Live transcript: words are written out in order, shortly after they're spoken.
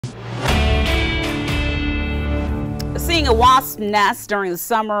Seeing a wasp nest during the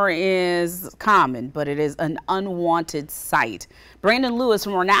summer is common, but it is an unwanted sight. Brandon Lewis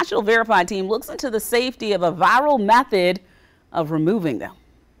from our National Verify team looks into the safety of a viral method of removing them.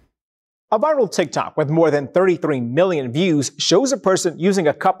 A viral TikTok with more than 33 million views shows a person using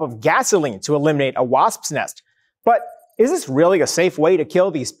a cup of gasoline to eliminate a wasp's nest. But is this really a safe way to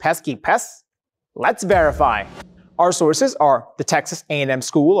kill these pesky pests? Let's verify. Our sources are the Texas A&M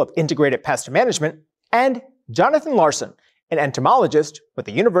School of Integrated Pest Management and Jonathan Larson, an entomologist with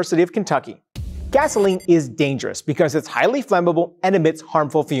the University of Kentucky. Gasoline is dangerous because it's highly flammable and emits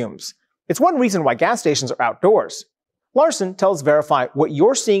harmful fumes. It's one reason why gas stations are outdoors. Larson tells Verify what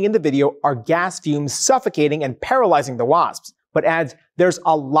you're seeing in the video are gas fumes suffocating and paralyzing the wasps, but adds there's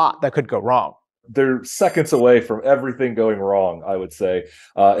a lot that could go wrong. They're seconds away from everything going wrong, I would say,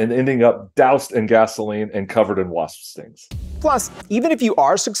 and ending up doused in gasoline and covered in wasp stings. Plus, even if you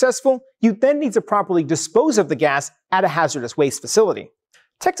are successful, you then need to properly dispose of the gas at a hazardous waste facility.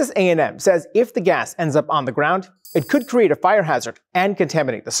 Texas A&M says if the gas ends up on the ground, it could create a fire hazard and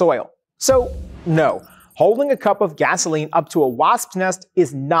contaminate the soil. So, no, holding a cup of gasoline up to a wasp's nest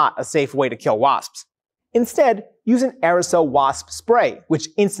is not a safe way to kill wasps. Instead, use an aerosol wasp spray, which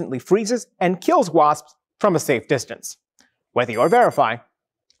instantly freezes and kills wasps from a safe distance. With your Verify,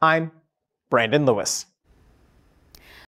 I'm Brandon Lewis.